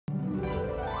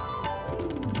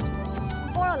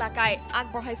Borola Kai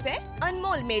আগবঢ়াইছে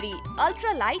Anmol Mary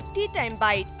Ultra Light Tea Time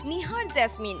Bite Nihar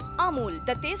Jasmine Amul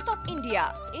The Taste of India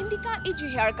Indica EG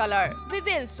Hair Color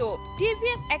Vivel Soap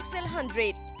TVS XL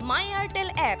 100 My Airtel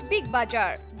App Big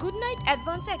Bazaar Good Night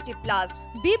Advanced Active Plus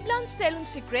Biblan Salon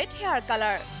Secret Hair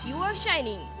Color You Are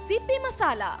Shining CP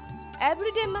Masala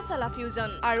Everyday Masala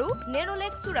Fusion Aru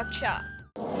Nerolac Suraksha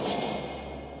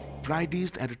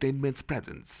Fridays Entertainment's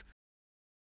presence.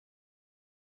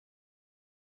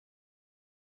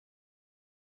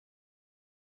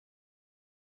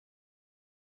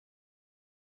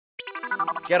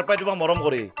 কেৰপাই তোমাক মৰম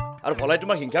কৰে আৰু ভলাই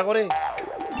তোমাক হিংসা কৰে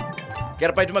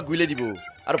কেৰপাই তোমাক গুইলে দিব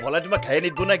আৰু ভলাই তোমাক খাই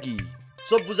নিদব না কি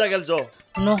সব বুজা গেল জ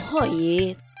নহয়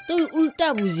তুই উল্টা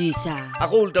বুজিছা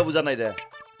আকৌ উল্টা বুজা নাই দে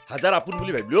হাজাৰ আপোন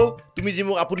বুলি ভাবিলো তুমি যি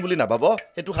মোক আপোন বুলি নাভাব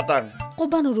হেতু খাটাং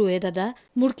কবা নৰো দাদা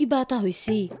মোৰ কিবা এটা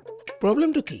হৈছি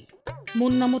প্ৰবলেমটো কি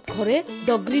মোৰ নামত ঘৰে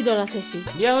ডগৰি দৰা চাইছি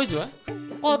বিয়া হৈ যোৱা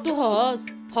কত সহজ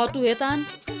হতু এটান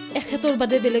এখেতৰ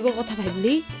বাদে বেলেগৰ কথা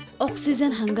ভাবিলি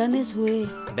অক্সিজেন হাংগানেছ হৈ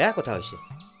বেয়া কথা হৈছে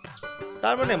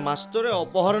তাৰ মানে মাষ্টৰে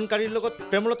অপহৰণকাৰীৰ লগত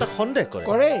প্ৰেমলতা সন্দেহ কৰে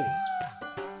কৰে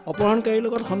অপহৰণকাৰীৰ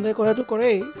লগত সন্দেহ কৰাটো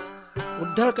কৰে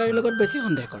উদ্ধাৰকাৰীৰ লগত বেছি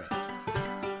সন্দেহ কৰে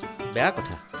বেয়া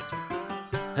কথা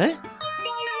হে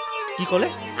কি ক'লে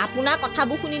আপোনাৰ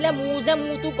কথাবোৰ শুনিলে মোৰ যে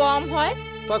মূৰটো গৰম হয়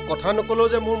তই কথা নকলেও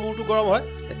যে মোৰ মূৰটো গৰম হয়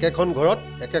একেখন ঘৰত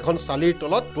একেখন চালিৰ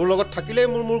তলত তোৰ লগত থাকিলেই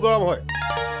মোৰ মূৰ গৰম হয়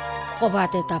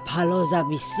কবাত এটা ভালো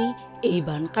যাবিছি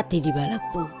এইবান কাটি দিবা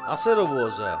লাগব আছে ৰব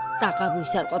ওজা টাকা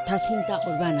পইচাৰ কথা চিন্তা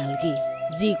কৰবা নালগে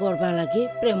যি কৰবা লাগে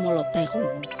প্ৰেমলতাই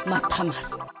কৰব মাথা মাৰ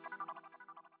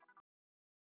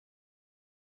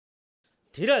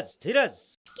ধীৰাজ ধীৰাজ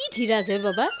কি ধীৰাজ হে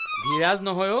বাবা ধীৰাজ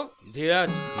নহয় ধীৰাজ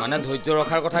মানে ধৈৰ্য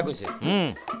ৰখাৰ কথা কৈছে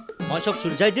মই সব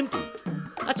সুলঝাই দিম তো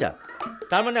আচ্ছা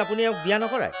তাৰ মানে আপুনি ইয়াক বিয়া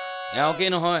নকৰায় এওঁকেই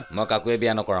নহয় মই কাকুৱে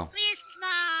বিয়া নকৰাওঁ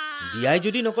বিয়াই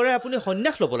যদি নকৰে আপুনি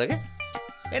সন্ন্যাস ল'ব লাগে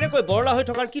এনেকৈ বৰলা হৈ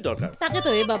থকাৰ কি দৰকাৰ তাকেতো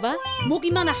বাবা মোক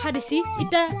ইমান আশা দিছি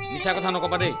ইটা মিছা কথা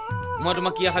নকবা দেই মই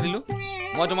তোমাক কি আশা দিলো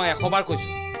মই তোমাক 100 বাৰ কৈছো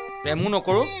প্ৰেমো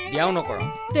নকৰো বিয়াও নকৰাওঁ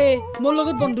তে মোৰ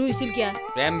লগত বন্ধু হৈছিল কিয়া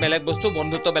প্ৰেম বেলেগ বস্তু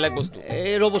বন্ধুত্ব বেলেগ বস্তু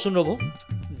এই ৰবচোন ৰব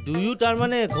দুয়ো তাৰ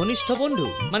মানে ঘনিষ্ঠ বন্ধু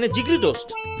মানে জিগৰি দোস্ত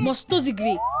মস্ত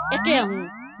জিগৰি একে আহো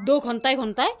 2 ঘণ্টাই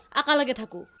ঘণ্টাই আকালাগে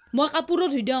থাকো মই কাপোৰো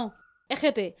ধুই দিওঁ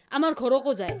এখেতে আমাৰ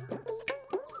ঘৰকো যায়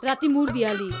ৰাতি মোৰ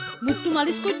বিয়ালি মুখটো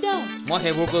মালিচ কৰি দিওঁ মই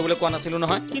হেবোৰ কৰিবলৈ কোৱা নাছিলো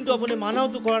নহয় কিন্তু আপুনি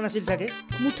মানাওটো কৰা নাছিল চাগে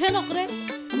মুঠে নকৰে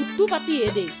মুখটো পাতিয়ে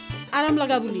দেই আৰাম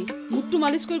লগা বুলি মুখটো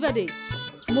মালিচ কৰিবা দেই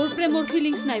মোৰ প্ৰেমৰ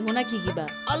ফিলিংছ নাই মনা কি কিবা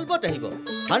আলবত আহিব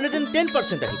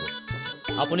 110% আহিব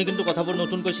আপুনি কিন্তু কথাবোৰ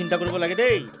নতুনকৈ চিন্তা কৰিব লাগে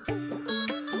দেই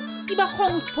কিবা খং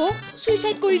উঠব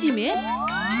সুইসাইড কৰি দিমে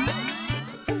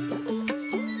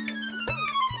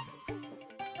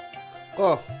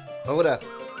হ'ব দা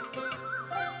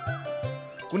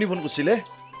কোনি ফোন কৰিছিলে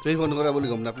তই ফোন কৰা বুলি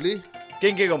গম নাপলি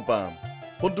কেংকে গম পাম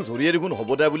ফোনটো ধৰিয়ে দেখোন হ'ব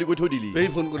দা বুলি কৈ থৈ দিলি তই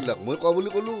ফোন কৰিলাক মই ক বুলি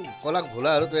ক'লো কলাক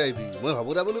ভোলা আৰু তই আহিবি মই হ'ব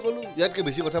দা বুলি ক'লো ইয়াতকে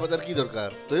বেছি কথা পাতাৰ কি দৰকাৰ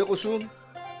তই কচোন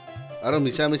আৰু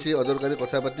মিছা মিছি অদৰকাৰী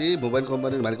কথা পাতি মোবাইল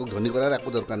কোম্পানীৰ মালিকক ধনী কৰাৰ একো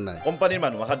দৰকাৰ নাই কোম্পানীৰ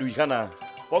মানুহ আহা 2 খানা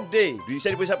পক দেই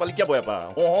 2-4 পইচা পালি কিয় বয়া পা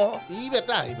ই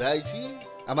বেটা আহিবা আহিছি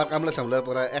আমাৰ কামলা চামলাৰ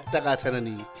পৰা 1 টাকা আঠা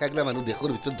নানি সেগলা মানুহ দেশৰ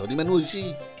ভিতৰত ধনী মানুহ হৈছি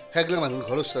সেগলা মানুহ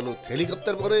ঘৰৰ চালত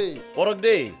হেলিকপ্টাৰ পৰে পৰক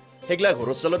দেই সেগলা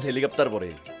ঘৰৰ চালত হেলিকপ্টাৰ পৰে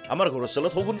আমাৰ ঘৰৰ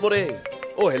চালত হগুন পৰে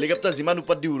হেলিকপ্টাৰ যিমান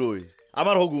উপাত দিও ৰৈ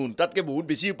আমাৰ হগুন তাতকে বহুত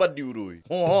বেছি উপাত দিও ৰৈ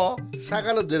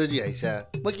ছাগালত দেৰেজি আহিছা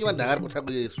মই কিমান ডাঙৰ কথা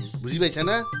কৈ আছো বুজি পাইছা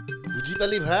না বুজি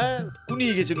পালি ভাল কোনি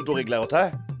গেছিনো তোক এগলা কথা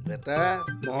বেটা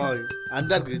মই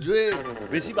আণ্ডাৰ গ্ৰেজুৱেট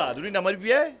বেছি বাহাদুৰি নামাৰিবি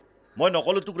মই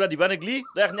নকলো টুকুৰা দিবা নেগলি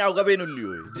তই এখনি আউগাবে নলি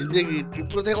হৈ জিন্দগী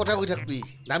ওপৰতে কথা কৈ থাকবি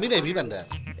নামি নাহিবি বান্দা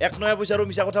 1 নয়া পইচাৰো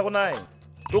মিছা কথা নাই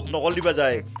তোক নকল দিবা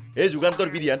যায় এই যুগান্তৰ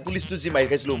বিৰিয়ান পুলিচটো যি মাৰি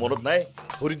খাইছিলো মনত নাই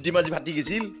হৰিদ্দিমা যি ফাটি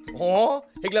গেছিল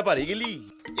সেগলা পাৰি গেলি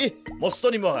মস্ত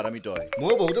নিমখ হাৰামি তই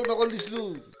মই বহুতক নকল দিছিলো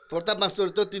প্ৰতাপ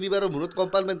মাষ্টৰটো 3বাৰৰ মূৰত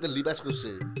কম্পাৰ্টমেণ্টেল লিবাস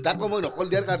কৰিছে তাকো মই নকল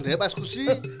দিয়াৰ কাৰণেহে পাছ কৰিছি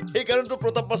সেইকাৰণেতো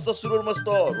প্ৰতাপ মাষ্টৰ চুৰৰ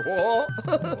মাষ্টৰ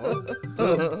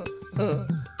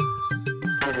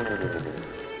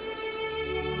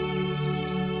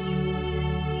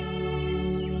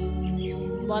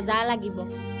বজাৰ লাগিব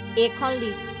এইখন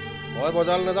লিষ্ট মই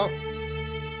বজাৰ নাযাওঁ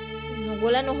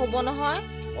নগলে নহব নহয়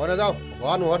মই নাযাওঁ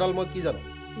হোৱা নোহোৱাডাল মই কি জানো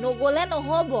নগলে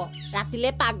নহব ৰাতিলে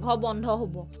পাকঘৰ বন্ধ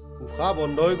হ'ব উশাহ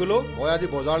বন্ধ হৈ গ'লো মই আজি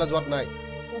বজাৰলৈ যোৱাত নাই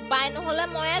উপায় নহলে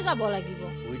ময়ে যাব লাগিব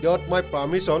উইদাউট মাই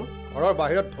পাৰ্মিশ্যন ঘৰৰ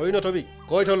বাহিৰত থৈ নথবি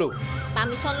কৈ থলো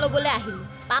পাৰ্মিশ্যন ল'বলৈ আহিলো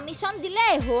পাৰ্মিশ্যন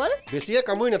দিলেই হ'ল বেছিয়ে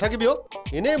কামুৰি নাথাকিবি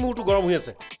এনেই মূৰটো গৰম হৈ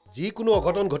আছে যিকোনো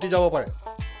অঘটন ঘটি যাব পাৰে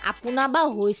আপোনাৰ বা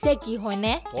হৈছে কি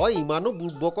হয়নে তই ইমানো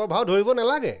বুৰ্বকৰ ভাও ধৰিব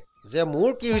নালাগে যে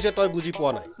মোৰ কি হৈছে তই বুজি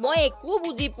পোৱা নাই মই একো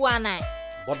বুজি পোৱা নাই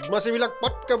বদমাছিবিলাক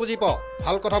পটকে বুজি পাওঁ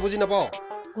ভাল কথা বুজি নাপাওঁ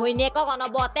ঘৈণীয়েকক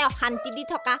অনবৰতে অশান্তি দি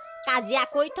থকা কাজিয়া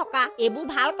কৰি থকা এইবোৰ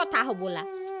ভাল কথা হ'বলা।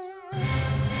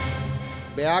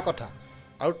 বেয়া কথা,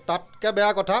 আৰু তাতকৈ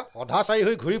বেয়া কথা অধাচাৰী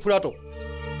হৈ ঘূৰি ফুৰাটো।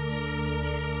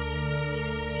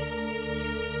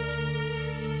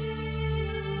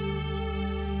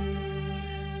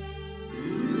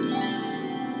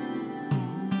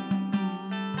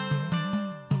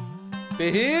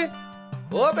 পেহী,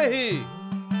 অ পেহী,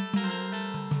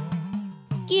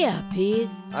 কি হাফিজ?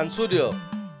 আনছো দিয়ক।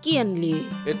 কি আনলি?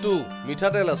 এইটো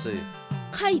মিঠাতেল আছে।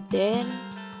 খাই তেল?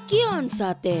 কি আনছা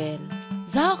তেল?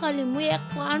 যাওঁ কালি মই এক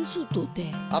আনছো তো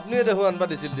তেল। আপুনিয়ে দেখোন আনবা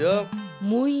দিছিল দিয়ক।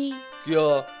 মই কিয়?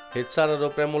 হেড ছাৰ আৰু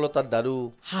প্ৰেমলতাৰ দাৰু।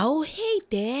 হাও সেই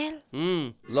তেল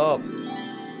লওক।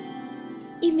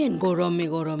 ইমান গৰমে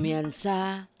গৰমে আনছা?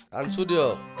 আনছো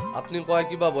দিয়ক। আপুনি কয়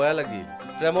কিবা বেয়া লাগিল।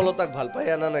 প্ৰেমলতাক ভাল পাই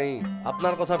আনা নাই।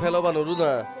 আপোনাৰ কথা ফেলাব নোৱাৰো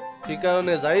না,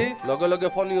 সেইকাৰণে যাই লগে লগে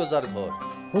ফণিও যাৰ ঘৰ।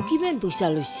 ও কিমান পইচা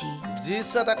লৈছি? যি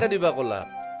ইচ্ছা তাকে দিবা ক'লা।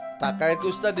 টাকা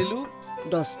 21টা দিলো।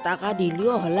 10 টাকা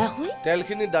দিলেও হলা হৈ?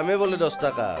 তেলখিনিৰ দামে বোলে 10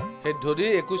 টাকা, সেই ধৰি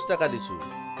 21 টাকা দিছো।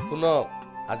 শুনক,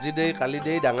 আজি দেই কালি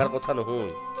দেই ডাঙৰ কথা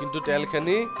নহয়, কিন্তু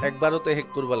তেলখিনি একবাৰতে শেষ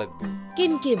কৰিব লাগিব।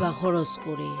 কেনকে বা খৰচ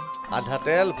কৰে? আধা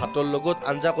তেল ভাতৰ লগত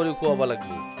আঞ্জা কৰি খুৱাব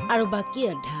লাগিব। আৰু বাকী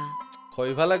আধা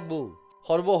খৈভা লাগিব,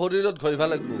 সৰ্ব শৰীৰত খৈভা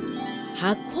লাগিব।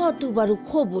 শাক খোৱাটো বাৰু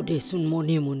খব দেচোন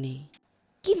মনে মনে,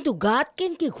 কিন্তু গাত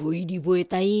কেনকে ঘঁহি দিব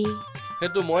এটাই?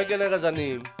 সেইটো মই কেনেকে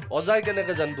জানিম? অজাই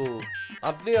কেনেকে জানব?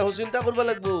 আপুনি আহো চিন্তা কৰিব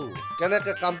লাগিব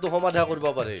কেনেকে কামটো সমাধা কৰিব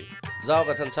পাৰে। যাওক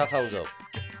এখন চাহ খাওঁ যাওক।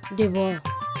 দেব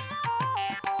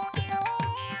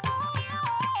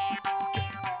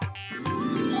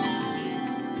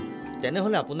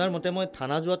তেনেহ'লে আপোনাৰ মতে মই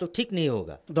থানা যোৱাটো ঠিক নেই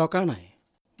হোগা? দৰকাৰ নাই,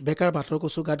 বেকাৰ বাটৰ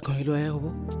কচু গাত ঘঁহি লৈহে হ'ব।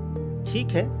 ঠিক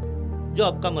হে, जो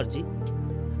आपका मर्जी।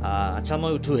 আচ্ছা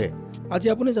মই উঠো হে। আজি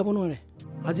আপুনি যাব নোৱাৰে,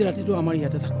 আজি ৰাতিটো আমাৰ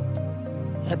ইয়াতে থাকক।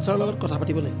 হেড ছাৰৰ লগত কথা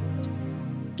পাতিব লাগিব।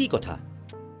 কি কথা?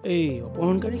 এই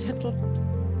অপহৰণকাৰী ক্ষেত্ৰত।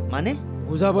 মানে?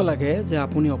 বুজাব লাগে যে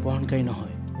আপুনি অপহৰণকাৰী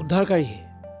নহয়, উদ্ধাৰকাৰীহে।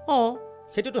 অঁ,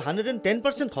 সেইটোতো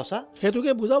 110% সঁচা।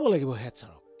 সেইটোকে বুজাব লাগিব হেড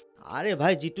ছাৰক। আৰে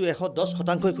ভাই, যিটো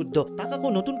 110% শুদ্ধ তাক আকৌ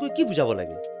নতুনকৈ কি বুজাব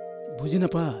লাগে? বুজি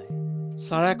নাপায়,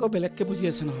 ছাৰে আকৌ বেলেগকে বুজি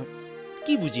আছে নহয়।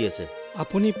 কি বুজি আছে?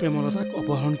 আপুনি প্ৰেমলতাক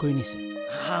অপহৰণ কৰি নিছে।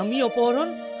 আমি অপহৰণ?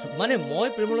 মানে মই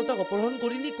প্ৰেমলতাক অপহৰণ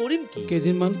কৰিম কি?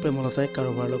 কেইদিনমান প্ৰেমলতাই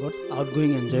কাৰোবাৰ লগত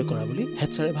আউটগয়িং এনজয় কৰা বুলি হেড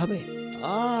ছাৰে ভাবে।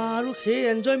 আৰু সেই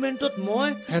এনজয়মেণ্টত মই?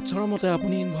 হেড ছাৰৰ মতে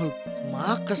আপুনি ইনভলভ।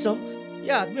 মাক কসম,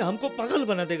 ইয়ে আদমি হামকো পাগল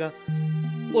বনা দেগা।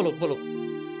 বলক বলক।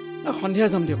 সন্ধিয়া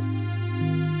যাম দিয়ক।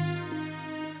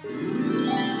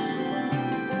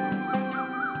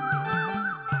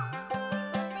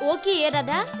 অ কি এ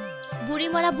দাদা, বুঢ়ী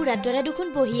মৰা বুঢ়াৰ দৰে দেখোন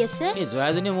বহি আছে। এই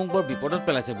জয়াজনীয়ে মোক বৰ বিপদত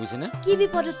পেলাইছে বুজিছেনে? কি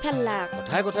বিপদত পেলালা?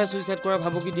 কথাই কথাই চুইচাইড কৰা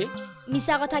ভাবুকি দিয়ে।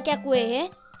 মিছা কথা কে কোৱেহে,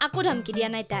 আকৌ ধমকি দিয়া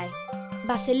নাই তাই।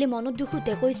 বাচেলি মনত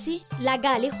দুখুতে কৈছি লাগা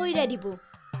হালি খৈৰাই দিব।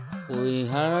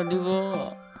 খৈহাৰা দিব?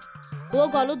 ও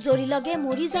গলত জৰি লগে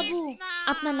মৰি যাব,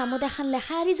 আপোনাৰ নামত এখন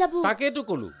লেখা হাৰি যাব। তাকেতো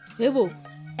কলো। হে বৌ,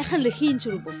 এখন লিখি ইনছো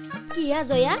ৰ'ব। কি হা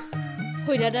জয়া?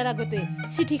 হৈৰাদাৰ আগতে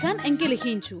চিঠিখন এনকে লিখি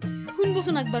ইনছো,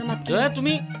 শুনবচোন একবাৰ মাত। জয়া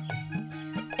তুমি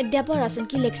এতিয়া পঢ়াচোন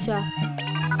কি লেখছ?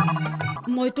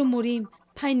 মইতো মৰিম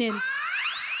ফাইনেল,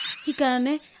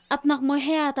 সেইকাৰণে আপোনাক মই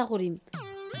সেয়া এটা কৰিম,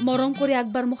 মৰম কৰি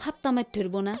একবাৰ মোক সাপ্তা মাৰি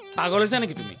ধৰিব না। পাগল হৈছা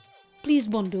নেকি তুমি? প্লিজ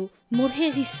বন্ধু, মোৰ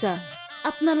শেষ ইচ্ছা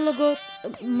আপোনাৰ লগত,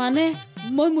 মানে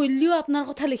মই মূল্যও আপোনাৰ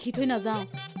কথা লিখি থৈ নাযাওঁ।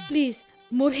 প্লিজ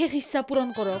মোৰ শেষ ইচ্ছা পূৰণ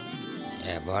কৰক।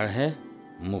 এবাৰহে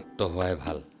মুক্ত হোৱাই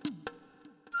ভাল।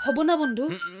 হ'ব না বন্ধু?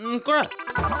 কৰা।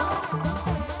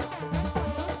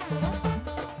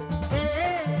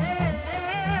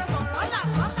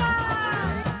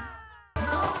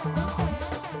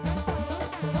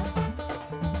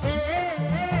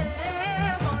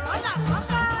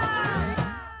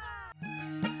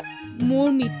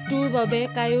 মোৰ মৃত্যুৰ বাবে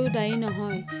কায়ো দায়ী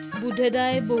নহয়।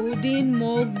 বুধেদাই বহুদিন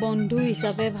মোক বন্ধু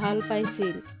হিচাপে ভাল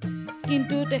পাইছিল,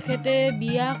 কিন্তু তেখেতে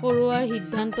বিয়া কৰোৱাৰ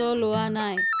সিদ্ধান্ত লোৱা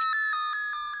নাই।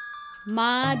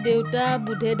 মা দেউতা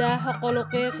বুধেদা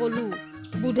সকলোকে ক'লো,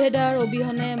 বুধেদাৰ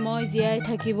অবিহনে মই জীয়াই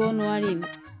থাকিব নোৱাৰিম।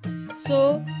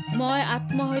 মই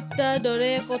আত্মহত্যাৰ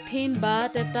দৰে কঠিন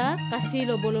বাট এটা কাচি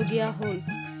ল'বলগীয়া হ'ল।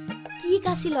 কি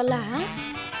কাচি ললা হা?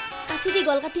 কাচি দি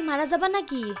গল কাটি মাৰা যাবা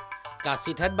নাকি?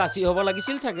 কাচি ঠাইত বাচি হ'ব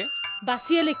লাগিছিল চাগে।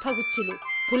 বাচিয়ে লিখবা খুজিছিলো,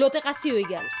 ভুলতে কাচি হৈ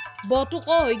গেল। বটো ক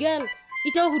হৈ গেল,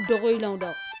 এতিয়াও শুদ্ধ কৰি লওঁ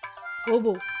দক। হ'ব,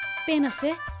 পেন আছে?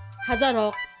 হাজাৰ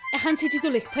হওক, এখন চিঠিটো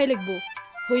লিখবাই লাগব।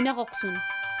 হৈ না কওকচোন,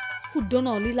 শুদ্ধ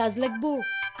নহ'লে লাজ লাগব।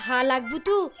 হা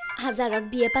লাগবতো, হাজাৰক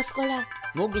বিয়ে পাছ কৰা।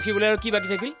 মোক দুখিবলৈ আৰু কি বাকী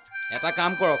থাকিল? এটা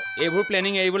কাম কৰক, এইবোৰ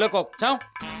প্লেনিং এৰিবলৈ কওক। চাওঁ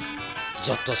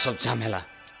যত চব ঝামেলা।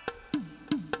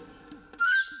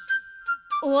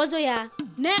 অ জয়া,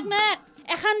 নেক নেক,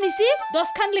 এখন নিচি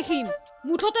 10খান লিখিম।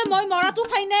 মুঠতে মই মৰাটো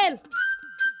ফাইনেল।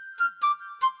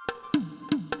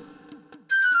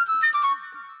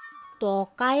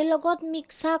 টকাই লগত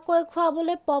মিক্সা কৈ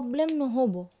খুৱাবলৈ প্ৰব্লেম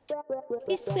নহ'ব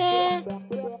পিছে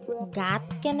গাত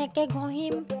কেনেকে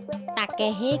ঘঁহিম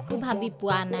তাকেহে একো ভাবি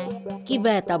পোৱা নাই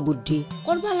কিবা এটা বুদ্ধি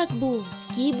কৰিব লাগব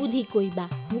কি বুদ্ধি কৰিবা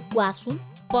মোক কোৱাচোন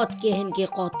পটকে হেনকে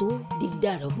কতো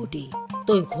দিগদাৰ হ'ব দেই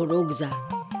তই ঘৰক যা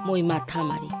মই মাথা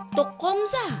মাৰি তো কম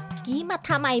যা কি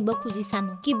মাথা মাৰিব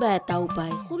খুজিছানো কিবা এটা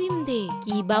উপায় কৰিম দে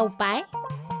কিবা উপায়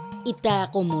ইটা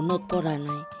আকৌ মনত পৰা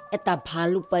নাই এটা ভাল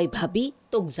উপায় ভাবি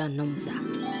তোক জানম যা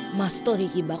মাষ্টৰে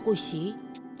কিবা কৈছি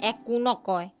একো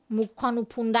নকয় মুখখন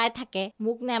উফুন্দাই থাকে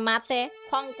মোক নেমাতে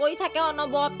খং কৰি থাকে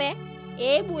অনবৰতে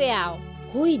এইবোৰে আৰু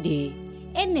হৈ দে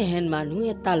এনেহেন মানুহ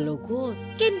এটা লগত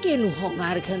কেনকেনো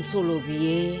সংসাৰখন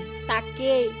চলবিয়ে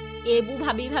তাকেই এইবোৰ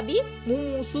ভাবি ভাবি মোৰ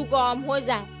মুচু গৰম হৈ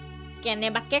যায়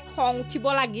কেনেবাকে খং উঠিব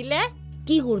লাগিলে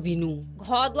কি কৰবিনো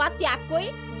ঘৰ দুৱাৰ ত্যাগ কৰি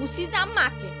গুচি যাম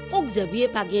মাকে কক যাবিয়ে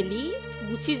পাগেলি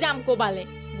গুচি যাম ক'বালে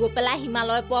গৈ পেলাই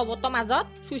হিমালয় পৰ্বতৰ মাজত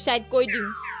ছুইচাইড কৰি দিম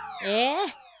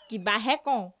কিবাহে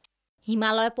কওঁ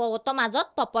হিমালয় পৰ্বতৰ মাজত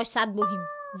তপস্যাত বহিম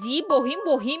যি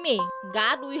বহিমেই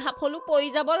গাত উই সাফলো পৰি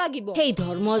যাব লাগিব সেই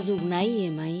ধৰ্ম যুগ নাই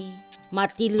মাই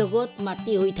মাটিৰ লগত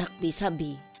মাটি হৈ থাকবি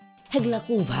চাবি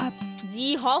সেইগিলাকো ভাব যি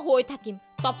হৈ থাকিম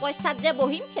তপস্যাত যে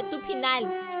বহিম সেইটো ফিনাইল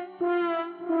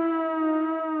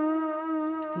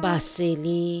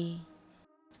বাছেলি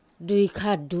দুই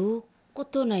খাদু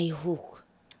কত নাই সুখ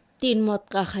তিন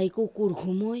মটকা খাই কুকুৰ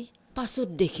ঘুমৈ পাছত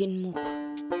দেখিন মোক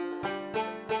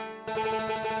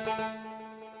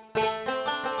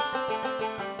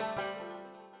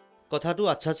কথাটো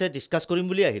আচ্ছাছে ডিছকাছ কৰিম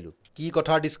বুলি আহিলোঁ কি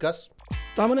কথা ডিছকাছ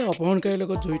তাৰমানে অপহৰণকাৰীৰ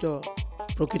লগত জড়িত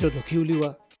প্ৰকৃত দোষী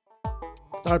উলিওৱা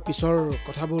তাৰ পিছৰ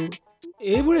কথাবোৰ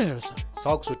এইবোৰে আৰু ছাৰ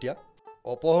চাওক চুতীয়া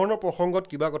অপহৰণৰ প্ৰসংগত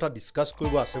কিবা কথা ডিছকাছ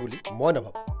কৰিব আছে বুলি মই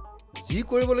নাভাবোঁ যি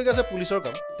কৰিবলগীয়া আছে পুলিচৰ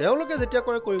কাম তেওঁলোকে যেতিয়া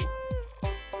কৰে কৰিব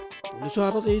পুলিচৰ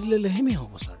হাতত এৰি দিলে লেহেমী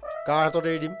হ'ব ছাৰ কাৰ হাতত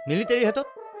এৰি দিম মিলিটাৰীৰ হাতত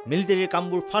মিলিটাৰীৰ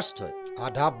কামবোৰ ফাৰ্ষ্ট হয়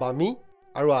আধা বামী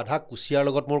আৰু আধা কুচিয়াৰ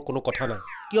লগত মোৰ কোনো কথা নাই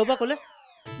কিয় বা ক'লে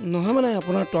নহয় মানে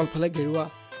আপোনাৰ তলফালে গেৰুৱা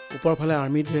ওপৰফালে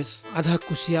আৰ্মি ড্ৰেছ আধা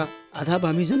কুচিয়া আধা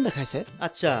বামী যেন দেখাইছে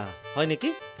আচ্ছা হয় নেকি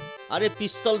আৰে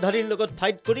পিষ্টলধাৰীৰ লগত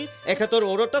ফাইট কৰি এখেতৰ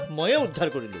অৰতাক ময়ে উদ্ধাৰ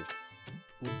কৰিলোঁ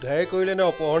উদ্ধাৰে কৰিলে নে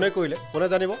অপহৰণে কৰিলে কোনে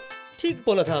জানিব ঠিক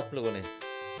বলা থা আপোনালোকে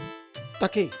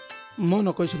তাকেই মই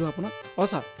নকৈছিলোঁ আপোনাক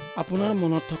ছাৰ আপোনাৰ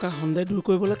মনত থকা সন্দেহ দূৰ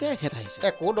কৰিবলৈকে এখেত আহিছে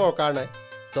একো দৰকাৰ নাই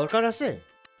দৰকাৰ আছে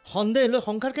সন্দেহ লৈ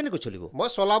সংসাৰ কেনেকৈ চলিব মই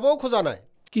চলাবও খোজা নাই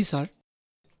কি ছাৰ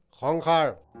সংসাৰ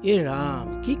এই ৰাম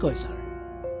কি কয় ছাৰ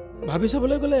ভাবি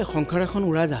চাবলৈ গ'লে সংসাৰ এখন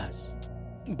উৰাজাহাজ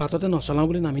বাটতে নচলাওঁ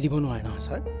বুলি নামি দিব নোৱাৰে নহয়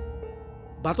ছাৰ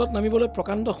বাটত নামিবলৈ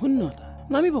প্ৰকাণ্ড শূন্য এটা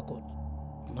নামিব ক'ত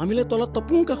নামিলে তলত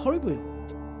টপুংকে সৰি পৰিব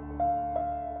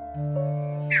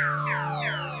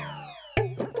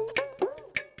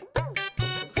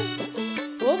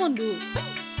বন্ধু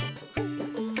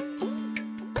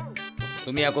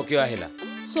তুমি আকৌ কিয় আহিলা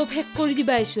চব শেষ কৰি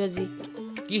দিবা আহিছো আজি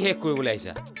কি শেষ কৰিবলৈ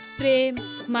আহিছা প্ৰেম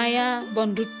মায়া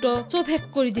বন্ধুত্ব চব শেষ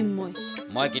কৰি দিম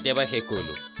মই কেতিয়াবা শেষ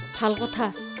কৰিলোঁ ভাল কথা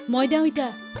মই দিওঁ ইটা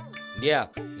দিয়া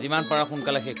যিমান পাৰা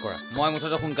সোনকালে শেষ কৰা মই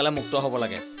মুঠতে সোনকালে মুক্ত হ'ব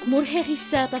লাগে মোৰ শেষ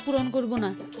ইচ্ছা এটা পূৰণ কৰিব না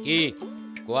কি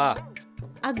কোৱা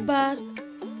আকবাৰ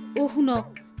শুনক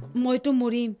মইতো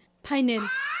মৰিম ফাইনেল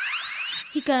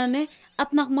সেইকাৰণে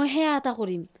আপোনাক মই সেয়া এটা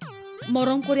কৰিম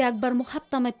মৰম কৰি আকবাৰ মোক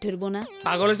সাপ্তা মাৰি ধৰিব না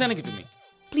পাগল হৈছা নেকি তুমি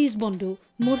প্লিজ বন্ধু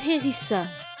মোৰ শেষ ইচ্ছা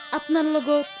আপোনাৰ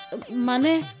লগত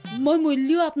মানে মই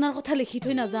মূল্যও আপোনাৰ কথা লিখি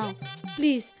থৈ নাযাওঁ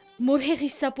প্লিজ মোৰ শেষ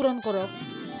ইচ্ছা পূৰণ কৰক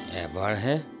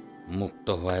এবাৰহে মুক্ত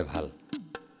হোৱাই ভাল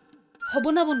হ'ব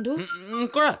না বন্ধু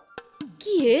কৰা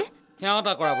কি হে সেৱা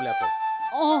এটা কৰা বুলি আকৌ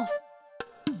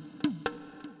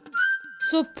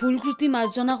চব ভুল ক্ৰুটি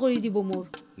মাৰ্জনা কৰি দিব মোৰ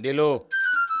দিলো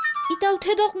ইটা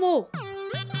উঠে দক মোক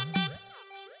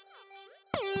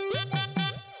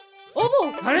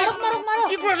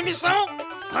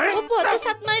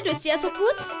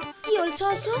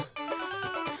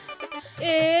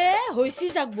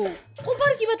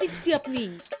কিবা টিপছি আপনি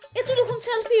এইটো দেখোন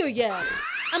সেলফি হৈ গেল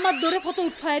আমার দরে ফটো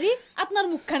উঠাই আপনার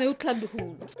মুখখানে উঠলাম দেখুন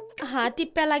হা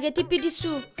টিপা লাগে টিপি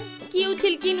দিছো কি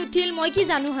উঠিল কি নুঠিল মই কি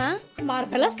জানো হা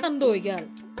মারভেলাস কাণ্ড হৈ গেল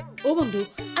বন্ধু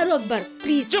আৰু একবাৰ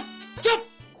প্লিজ চুপ চুপ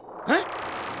হ্যাঁ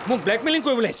মোক ব্ল্যাকমেলিং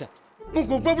কৰিবলৈ আহিছা মোক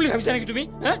গ্ৰুপ বুলি ভাবিছা নেকি তুমি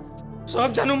হ্যাঁ সব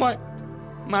জানো মই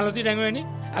মালতী ডাঙৰীয়ানী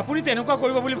আপুনি তেনেকুৱা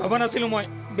কৰিব বুলি ভবা নাছিলো মই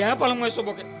বেয়া পালো মই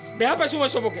সবকে বেয়া পাইছো মই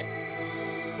সবকে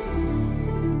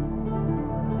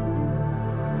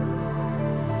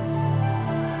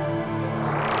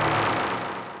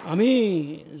আমি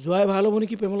যোৱাই ভাল হ'ব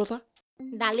নেকি প্ৰেমলতা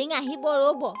ডালিং আহিব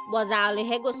ৰ'ব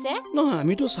বজাৰলৈহে গৈছে নহয়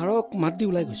আমিতো ছাৰক মাত দি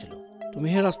ওলাই গৈছিলোঁ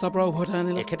তুমিহে ৰাস্তাৰ পৰা উভতাই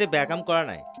আনিলা এখেতে বেয়া কাম কৰা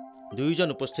নাই দুইজন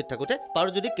উপস্থিত থাকোঁতে পাৰো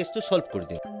যদি কেছটো সলভ কৰি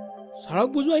দিওঁ ছাৰক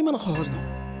বুজোৱা ইমান সহজ নহয়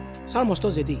ছাৰ মস্ত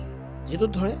জেদি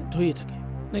যিটোত ধৰে ধৰিয়ে থাকে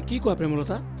নে কি কোৱা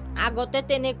প্ৰেমলতা আগতে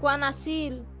তেনেকুৱা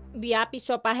নাছিল বিয়া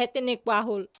পিছৰ পৰাহে তেনেকুৱা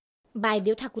হ'ল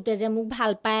বাইদেউ থাকোঁতে যে মোক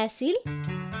ভাল পাই আছিল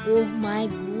অহ মাই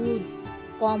গুড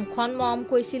কমখন মৰম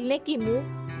কৈছিল নে কি মোক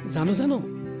জানো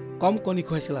কম কণী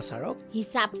খুৱাইছিলা ছাৰক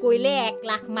হিচাপ কৰিলে 1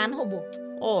 লাখ মান হ'ব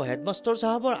হেডমাষ্টাৰ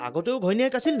চাহাবৰ আগতেও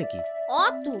ঘৈণীয়েক আছিল নেকি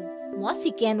তো মই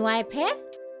চিকেন ৱাইফে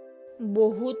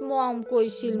বহুত মৰম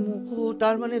কৈছিল মোক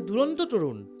তাৰ মানে দুৰন্ত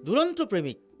তৰুণ দুৰন্ত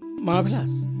প্ৰেমিক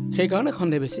মাৰ্ভেলাছ সেইকাৰণে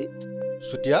সন্দেহ বেছি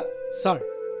চুতীয়া ছাৰ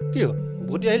কি হ'ল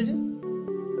উভতি আহিল যে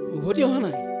উভতি অহা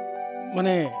নাই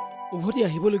মানে উভতি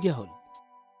আহিবলগীয়া হ'ল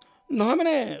নহয়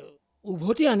মানে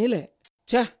উভতি আনিলে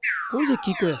চা কৈ যে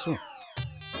কি কৈ আছোঁ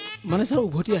মানে ছাৰ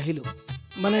উভতি আহিলোঁ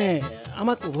মানে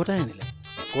আমাক উভতাই আনিলে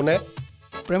কোনে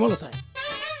প্ৰেমলতাই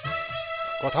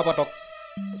কথা পাতক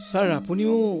ছাৰ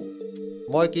আপুনিও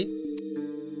মই কি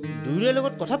দুয়োৰে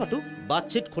লগত কথা পাতো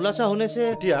বাতচিত খোলাচা শুনেছে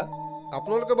এতিয়া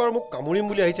আপোনালোকে বাৰু মোক কামুৰিম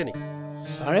বুলি আহিছে নেকি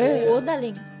ছাৰে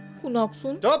ডাৰ্লিং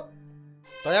শুনকচোন চুপ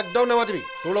তই একদম নামাতিবি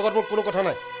তোৰ লগত মোৰ কোনো কথা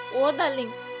নাই ডাৰ্লিং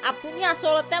আপুনি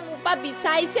আচলতে মোৰ পৰা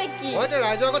বিচাৰিছে কি মই এতিয়া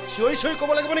ৰাইজৰ আগত চিঞৰি চিঞৰি ক'ব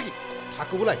লাগিব নেকি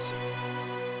থাকোবলৈ আহিছে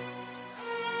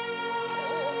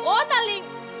ডাৰ্লিং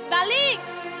ডাৰ্লিং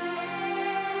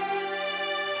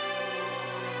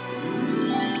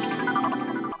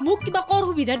মোক কিবা কৰ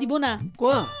সুবিধা দিব না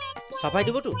কোৱা চাফাই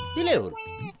দিবতো দিলেই হ'ল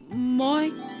মই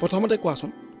প্ৰথমতে কোৱাচোন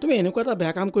তুমি এনেকুৱা এটা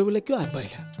বেয়া কাম কৰিবলৈ কিয়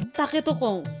আগবাঢ়িলা তাকেতো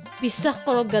কওঁ বিশ্বাস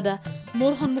কৰক দাদা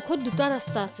মোৰ সন্মুখত দুটা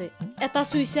ৰাস্তা আছে এটা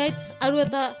ছুইচাইড আৰু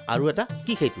এটা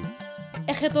কি সেইটো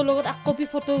এখেতৰ লগত আকপি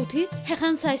ফটো উঠি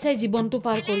সেইখন চাই জীৱনটো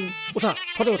পাৰ কৰিম উঠা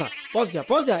ফটো উঠা পজ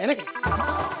দিয়া এনেকে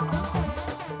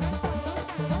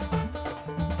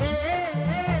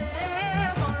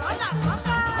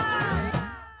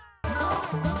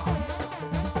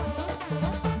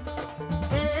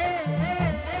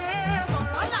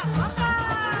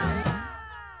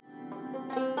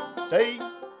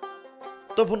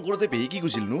তই ফোন কৰোঁতে পেহী কি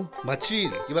কৈছিল নো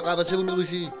মাতিছিল কিবা কাম আছে বুলি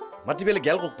কৈছি মাতি পেলাই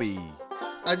গেল কক পেহী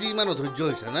আজি ইমান অধৈৰ্য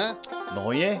হৈছে না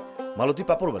নহয়ে মালতী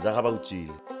পাপৰ ভাজা খাবা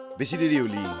উঠিছিল বেছি দেৰি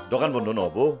হলি দোকান বন্ধ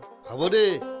নহ'ব হ'ব দে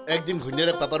একদিন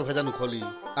ঘূণীয়াৰে পাপৰ ভাজা নুখলি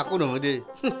আকৌ নহয় দে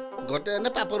গোটেই এনে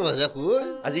পাপৰ ভাজা খুৱাই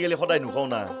আজিকালি সদায় নুখাওঁ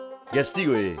না গেষ্টিক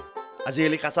হয়ে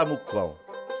আজিকালি কাঁচা মুখ খুৱাওঁ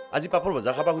আজি পাপৰ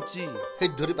ভাজা খাবা খুজিছি সেই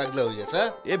ধৰি পাগলা হৈ আছা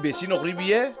বেছি নকৰিবি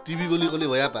টিভি বুলি ক'লে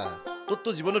ভয়া পা তোৰতো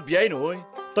জীৱনত বিয়াই নহয়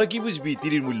তই কি বুজবি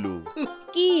তিৰিৰ মূল্য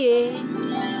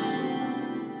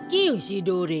কি হৈছে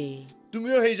দৌৰে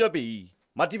তুমিও সেই যোৱা পেহী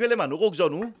মাতি পেলাই মানুহ কক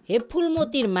জানো হে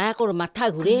ফুলমতিৰ মাকৰ মাথা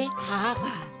ঘূৰে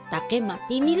হাহাকাৰ তাকে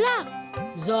মাতি নিলা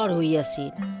জ্বৰ হৈ আছিল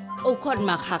ঔষধ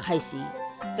মাখা খাইছি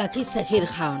গাখীৰ চাখীৰ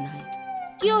খাওঁ নাই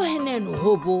কিয় হেনে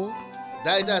নহ'ব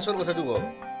দাইতা আচল কথাটো ক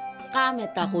কাম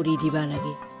এটা কৰি দিবা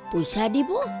লাগে পইচা দিব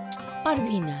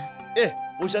পাৰবি না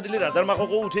পইচা দিলে ৰাজাৰ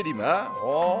মাককো উঠাই দিম হা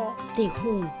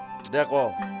দেখোন দে ক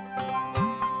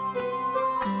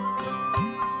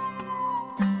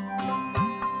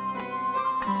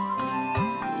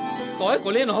তই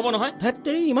ক'লেই নহ'ব নহয়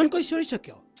ধেত্তেৰি ইমানকৈ চিঞৰিছ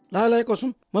কিয় লাহে লাহে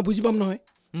কচোন মই বুজি পাম নহয়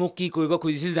মোক কি কৰিব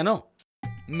খুজিছিল জানো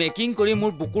মেকিং কৰি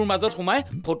মোৰ বুকুৰ মাজত সোমাই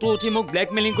ফটো উঠি মোক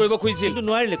ব্লেকমেইলিং কৰিব খুজিছিল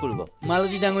নোৱাৰিলে কৰিব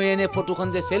মালতী ডাঙৰীয়ানে ফটোখন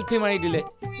যে চেল্ফি মাৰি দিলে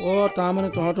তাৰমানে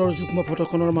তহঁতৰ যুগ্ম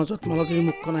ফটোখনৰ মাজত মালতীৰ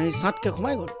মুখখন আহি চাটকে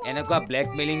সোমাই গ'ল এনেকুৱা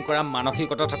ব্লেকমেইলিং কৰা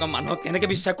মানসিকতা থকা মানুহক কেনেকে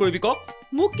বিশ্বাস কৰিবি ক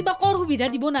মোক কিবা কৰ সুবিধা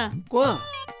দিব না কোৱা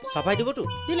চাফাই দিবতো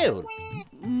দিলেই হ'ল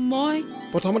মই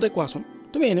প্ৰথমতে কোৱাচোন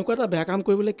তুমি এনেকুৱা এটা বেয়া কাম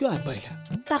কৰিবলৈ কিয় আগবাঢ়িলা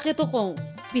তাকেতো কওঁ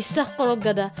বিশ্বাস কৰক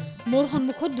দাদা মোৰ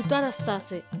সন্মুখত দুটা ৰাস্তা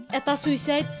আছে এটা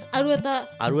ছুইচাইড আৰু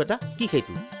এটা কি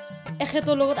সেইটো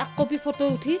এখেতৰ লগত আকপি ফটো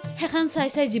উঠি সেইখন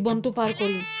চাই জীৱনটো পাৰ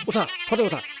কৰিম উঠা ফটো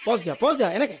উঠা পজ দিয়া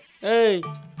এনেকে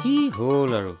কি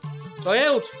হ'ল আৰু তয়ে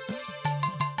উঠ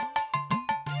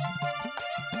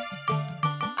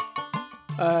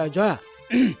জয়া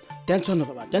টেনশ্যন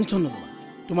নল'বা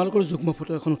তোমালোকৰ যুগ্ম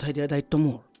ফটো এখন উঠাই দিয়া দায়িত্ব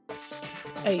মোৰ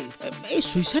এই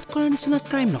ছুইচাইড কৰাৰ নিচিনা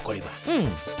ক্ৰাইম নকৰিবা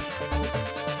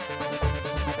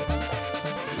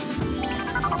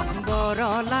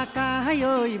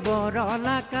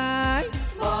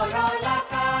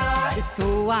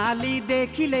ছোৱালী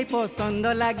দেখিলেই পচন্দ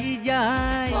লাগি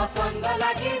যায়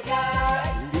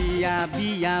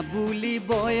বিয়া বুলি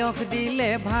বয়স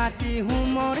দিলে ভাতি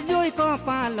হুমৰ জৈ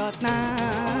কপালত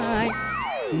নাই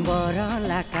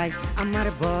বৰলাকাই আমাৰ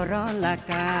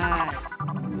বৰলাকাই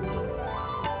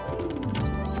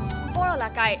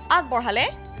বৰলাকাই আগবঢ়ালে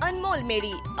Anmol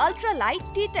Mary, Ultra Light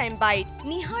Tea Time Bite,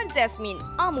 Nihar Jasmine,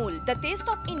 Amul, The Taste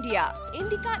of India,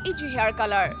 Indica EG Hair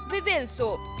Color, Vivel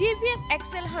Soap, TVS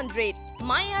XL 100,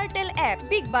 My Airtel App,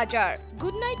 Big Bazaar,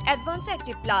 Goodnight Advanced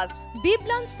Active Plus,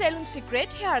 Biblan Salon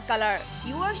Secret Hair Color,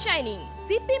 You Are Shining,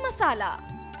 CP Masala,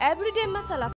 Everyday Masala.